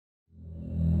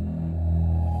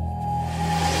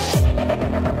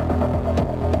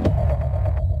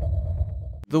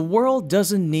The world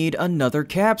doesn't need another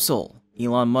capsule.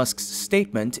 Elon Musk's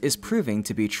statement is proving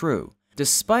to be true.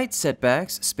 Despite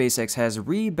setbacks, SpaceX has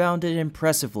rebounded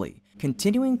impressively,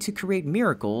 continuing to create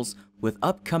miracles with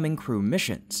upcoming crew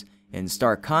missions. In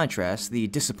stark contrast, the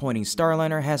disappointing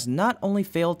Starliner has not only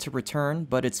failed to return,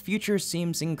 but its future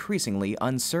seems increasingly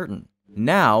uncertain.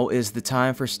 Now is the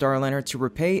time for Starliner to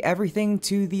repay everything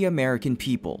to the American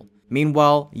people.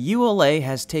 Meanwhile, ULA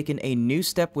has taken a new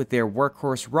step with their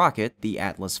workhorse rocket, the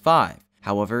Atlas V.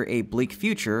 However, a bleak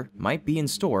future might be in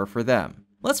store for them.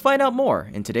 Let's find out more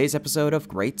in today's episode of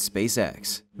Great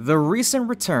SpaceX. The recent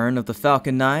return of the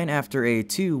Falcon 9 after a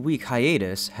 2-week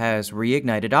hiatus has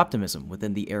reignited optimism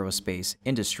within the aerospace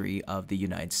industry of the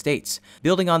United States.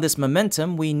 Building on this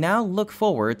momentum, we now look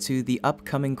forward to the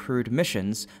upcoming crewed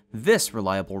missions this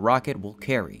reliable rocket will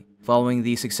carry. Following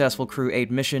the successful Crew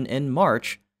 8 mission in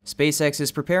March, SpaceX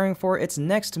is preparing for its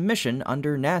next mission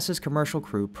under NASA's Commercial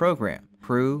Crew Program,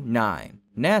 Crew 9.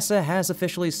 NASA has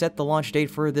officially set the launch date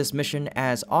for this mission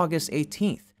as August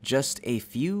 18th, just a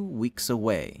few weeks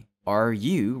away. Are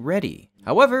you ready?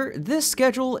 However, this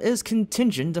schedule is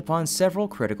contingent upon several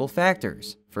critical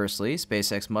factors. Firstly,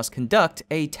 SpaceX must conduct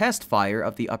a test fire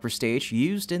of the upper stage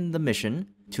used in the mission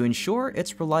to ensure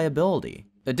its reliability.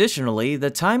 Additionally, the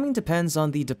timing depends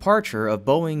on the departure of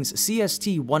Boeing's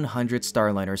CST-100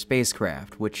 Starliner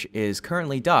spacecraft, which is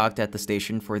currently docked at the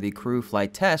station for the crew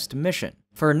flight test mission.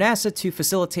 For NASA to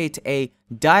facilitate a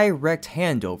direct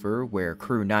handover where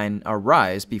Crew 9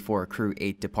 arrives before Crew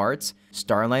 8 departs,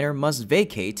 Starliner must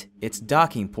vacate its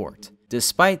docking port.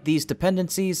 Despite these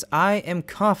dependencies, I am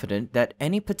confident that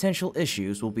any potential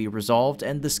issues will be resolved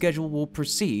and the schedule will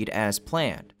proceed as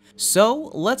planned. So,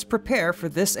 let's prepare for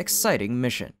this exciting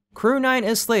mission. Crew 9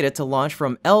 is slated to launch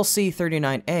from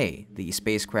LC-39A. The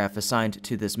spacecraft assigned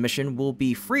to this mission will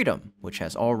be Freedom, which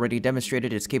has already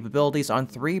demonstrated its capabilities on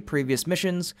 3 previous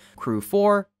missions, Crew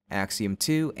 4, Axiom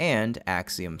 2, and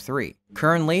Axiom 3.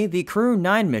 Currently, the Crew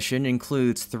 9 mission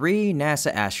includes 3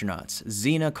 NASA astronauts,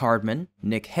 Zena Cardman,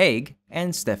 Nick Hague,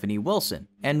 and Stephanie Wilson,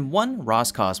 and 1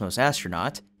 Roscosmos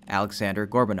astronaut, Alexander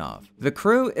Gorbanov. The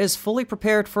crew is fully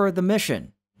prepared for the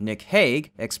mission. Nick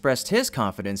Hague expressed his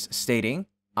confidence, stating,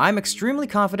 "I'm extremely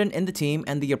confident in the team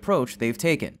and the approach they've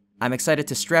taken. I'm excited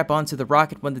to strap onto the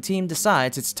rocket when the team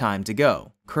decides it's time to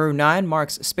go." Crew 9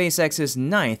 marks SpaceX's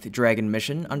 9th Dragon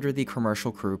mission under the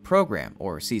Commercial Crew Program,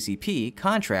 or CCP,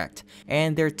 contract,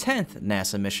 and their 10th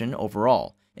NASA mission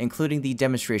overall, including the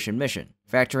demonstration mission.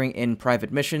 Factoring in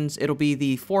private missions, it'll be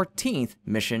the 14th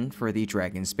mission for the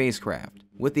Dragon spacecraft.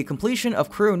 With the completion of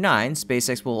Crew 9,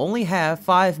 SpaceX will only have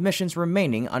 5 missions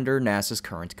remaining under NASA's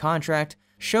current contract,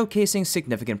 showcasing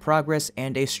significant progress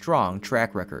and a strong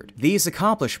track record. These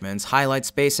accomplishments highlight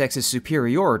SpaceX's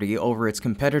superiority over its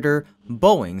competitor,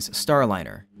 Boeing's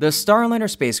Starliner. The Starliner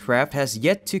spacecraft has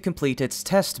yet to complete its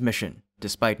test mission.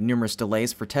 Despite numerous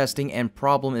delays for testing and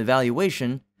problem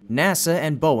evaluation, NASA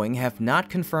and Boeing have not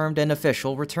confirmed an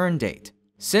official return date.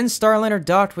 Since Starliner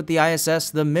docked with the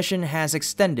ISS, the mission has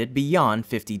extended beyond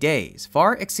 50 days,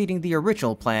 far exceeding the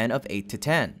original plan of 8 to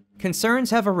 10. Concerns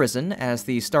have arisen as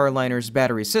the Starliner's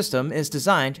battery system is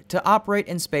designed to operate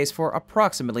in space for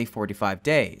approximately 45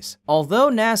 days.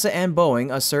 Although NASA and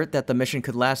Boeing assert that the mission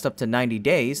could last up to 90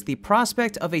 days, the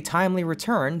prospect of a timely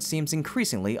return seems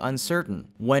increasingly uncertain.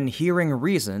 When hearing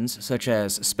reasons, such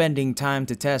as spending time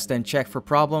to test and check for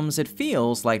problems, it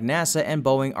feels like NASA and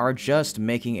Boeing are just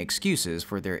making excuses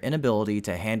for their inability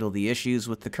to handle the issues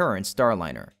with the current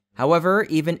Starliner. However,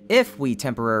 even if we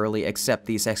temporarily accept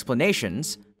these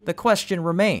explanations, the question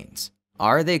remains,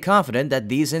 are they confident that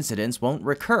these incidents won't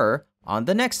recur on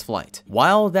the next flight?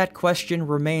 While that question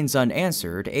remains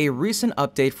unanswered, a recent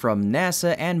update from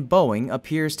NASA and Boeing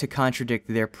appears to contradict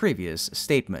their previous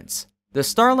statements. The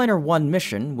Starliner 1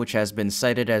 mission, which has been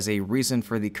cited as a reason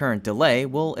for the current delay,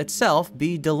 will itself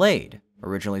be delayed.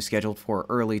 Originally scheduled for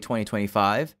early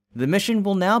 2025, the mission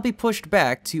will now be pushed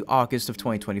back to August of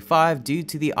 2025 due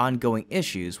to the ongoing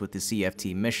issues with the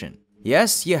CFT mission.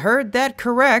 Yes, you heard that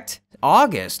correct.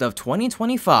 August of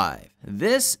 2025.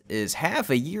 This is half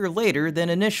a year later than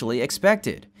initially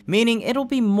expected, meaning it'll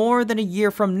be more than a year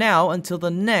from now until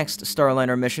the next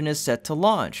Starliner mission is set to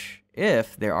launch.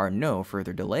 If there are no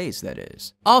further delays, that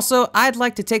is. Also, I'd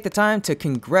like to take the time to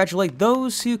congratulate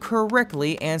those who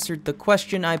correctly answered the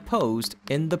question I posed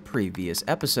in the previous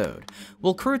episode.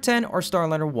 Will Crew 10 or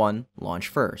Starliner 1 launch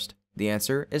first? The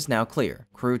answer is now clear.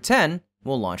 Crew 10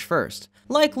 will launch first,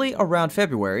 likely around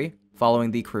February,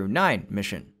 following the Crew 9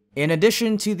 mission. In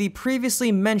addition to the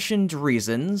previously mentioned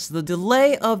reasons, the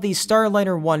delay of the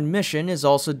Starliner 1 mission is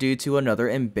also due to another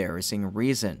embarrassing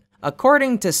reason.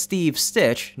 According to Steve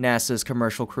Stitch, NASA's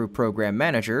Commercial Crew Program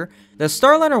Manager, the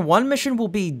Starliner 1 mission will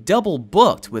be double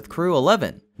booked with Crew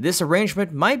 11. This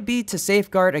arrangement might be to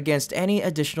safeguard against any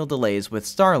additional delays with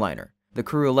Starliner. The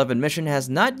Crew 11 mission has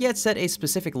not yet set a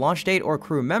specific launch date or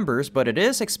crew members, but it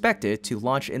is expected to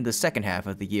launch in the second half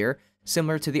of the year,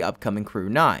 similar to the upcoming Crew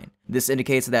 9. This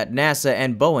indicates that NASA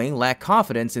and Boeing lack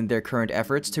confidence in their current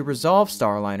efforts to resolve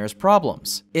Starliner's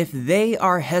problems. If they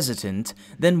are hesitant,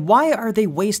 then why are they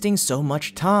wasting so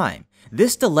much time?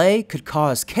 This delay could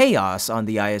cause chaos on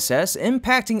the ISS,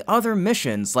 impacting other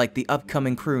missions like the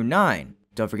upcoming Crew 9.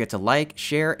 Don't forget to like,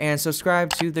 share, and subscribe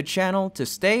to the channel to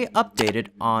stay updated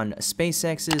on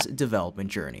SpaceX's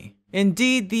development journey.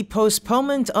 Indeed, the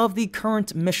postponement of the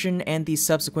current mission and the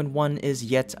subsequent one is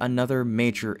yet another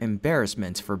major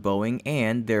embarrassment for Boeing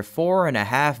and their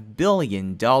 $4.5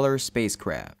 billion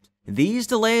spacecraft. These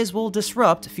delays will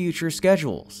disrupt future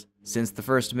schedules. Since the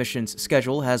first mission's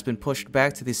schedule has been pushed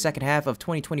back to the second half of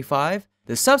 2025,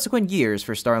 the subsequent years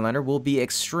for Starliner will be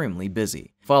extremely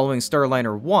busy. Following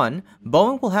Starliner 1,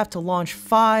 Boeing will have to launch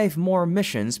 5 more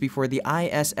missions before the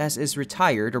ISS is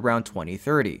retired around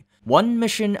 2030. One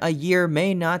mission a year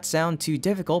may not sound too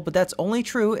difficult, but that's only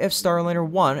true if Starliner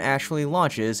 1 actually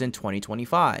launches in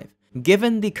 2025.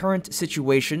 Given the current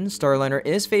situation, Starliner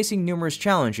is facing numerous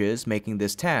challenges, making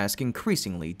this task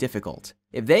increasingly difficult.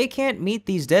 If they can't meet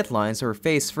these deadlines or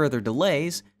face further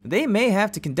delays, they may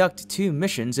have to conduct 2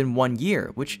 missions in 1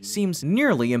 year, which seems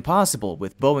nearly impossible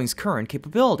with Boeing's current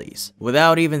capabilities.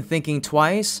 Without even thinking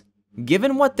twice,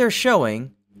 given what they're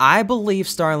showing, I believe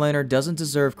Starliner doesn't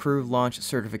deserve crew launch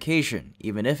certification,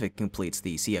 even if it completes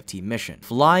the CFT mission.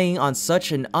 Flying on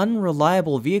such an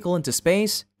unreliable vehicle into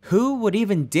space, who would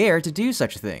even dare to do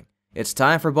such a thing? It's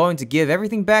time for Boeing to give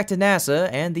everything back to NASA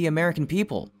and the American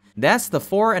people. That's the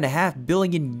 $4.5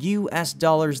 billion US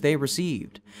they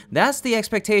received. That's the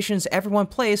expectations everyone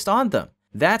placed on them.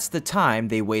 That's the time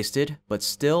they wasted, but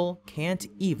still can't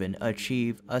even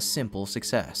achieve a simple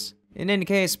success. In any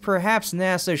case, perhaps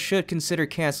NASA should consider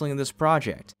canceling this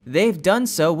project. They've done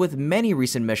so with many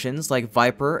recent missions like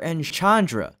Viper and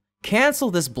Chandra. Cancel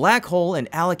this black hole and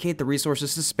allocate the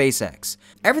resources to SpaceX.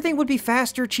 Everything would be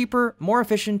faster, cheaper, more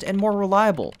efficient, and more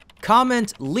reliable.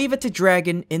 Comment "Leave it to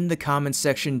Dragon" in the comments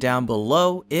section down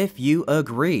below if you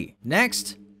agree.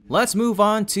 Next, let's move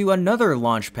on to another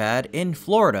launch pad in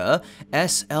Florida,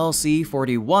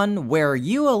 SLC-41, where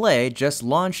ULA just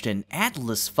launched an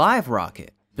Atlas V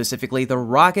rocket. Specifically, the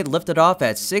rocket lifted off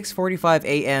at 6:45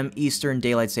 a.m. Eastern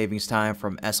Daylight Savings Time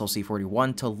from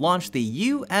SLC-41 to launch the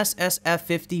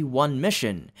USSF-51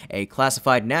 mission, a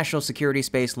classified national security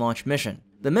space launch mission.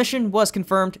 The mission was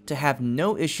confirmed to have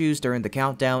no issues during the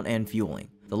countdown and fueling.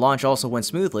 The launch also went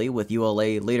smoothly, with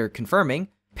ULA later confirming,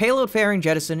 "Payload fairing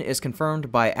jettison is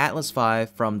confirmed by Atlas V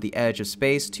from the edge of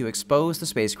space to expose the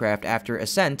spacecraft after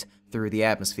ascent through the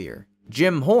atmosphere."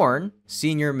 Jim Horn,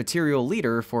 Senior Material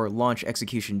Leader for Launch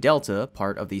Execution Delta,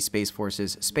 part of the Space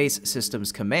Force's Space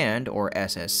Systems Command, or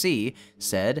SSC,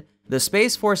 said, "The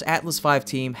Space Force Atlas V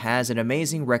team has an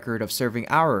amazing record of serving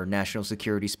our national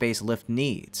security space lift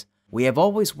needs. We have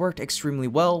always worked extremely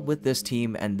well with this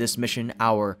team, and this mission,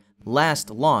 our last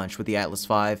launch with the Atlas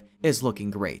V, is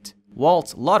looking great."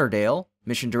 Walt Lauderdale,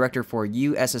 Mission Director for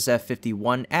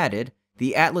USSF-51, added,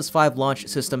 "The Atlas V launch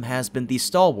system has been the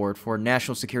stalwart for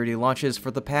national security launches for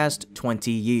the past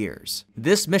 20 years.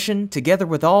 This mission, together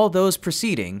with all those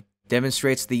preceding,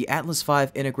 demonstrates the Atlas V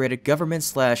integrated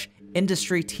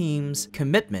government/industry team's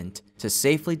commitment to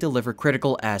safely deliver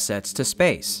critical assets to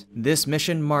space. This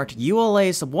mission marked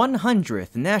ULA's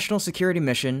 100th national security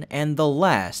mission and the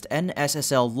last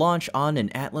NSSL launch on an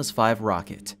Atlas V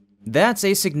rocket. That's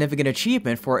a significant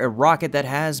achievement for a rocket that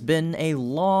has been a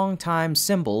long-time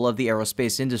symbol of the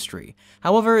aerospace industry.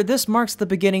 However, this marks the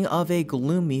beginning of a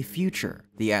gloomy future.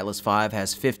 The Atlas V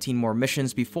has 15 more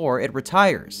missions before it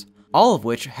retires, all of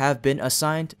which have been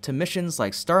assigned to missions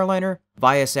like Starliner,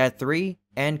 Viasat-3,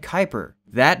 and Kuiper.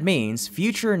 That means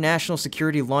future national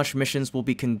security launch missions will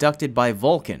be conducted by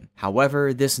Vulcan.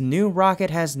 However, this new rocket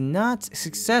has not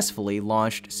successfully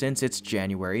launched since its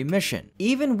January mission.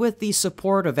 Even with the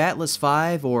support of Atlas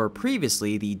V, or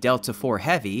previously the Delta IV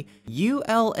Heavy,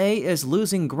 ULA is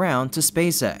losing ground to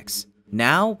SpaceX.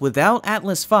 Now, without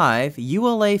Atlas V,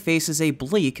 ULA faces a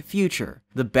bleak future.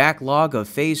 The backlog of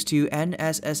Phase 2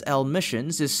 NSSL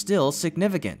missions is still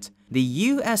significant. The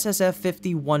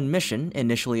USSF-51 mission,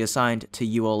 initially assigned to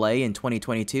ULA in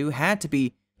 2022, had to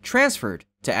be transferred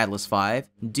to Atlas V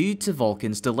due to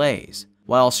Vulcan's delays.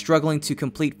 While struggling to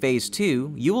complete Phase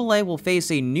 2, ULA will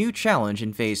face a new challenge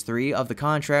in Phase 3 of the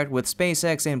contract with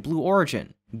SpaceX and Blue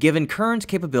Origin. Given current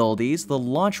capabilities, the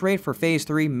launch rate for Phase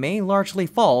 3 may largely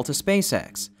fall to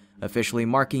SpaceX, officially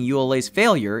marking ULA's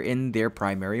failure in their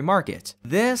primary market.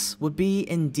 This would be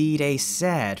indeed a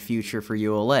sad future for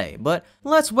ULA, but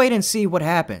let's wait and see what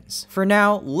happens. For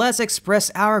now, let's express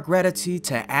our gratitude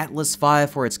to Atlas V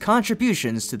for its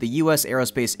contributions to the US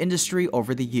aerospace industry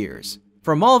over the years.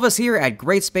 From all of us here at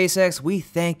Great SpaceX, we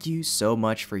thank you so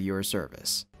much for your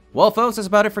service. Well folks, that's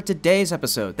about it for today's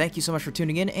episode. Thank you so much for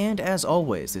tuning in, and as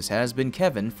always, this has been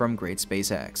Kevin from Great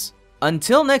SpaceX.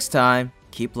 Until next time,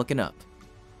 keep looking up.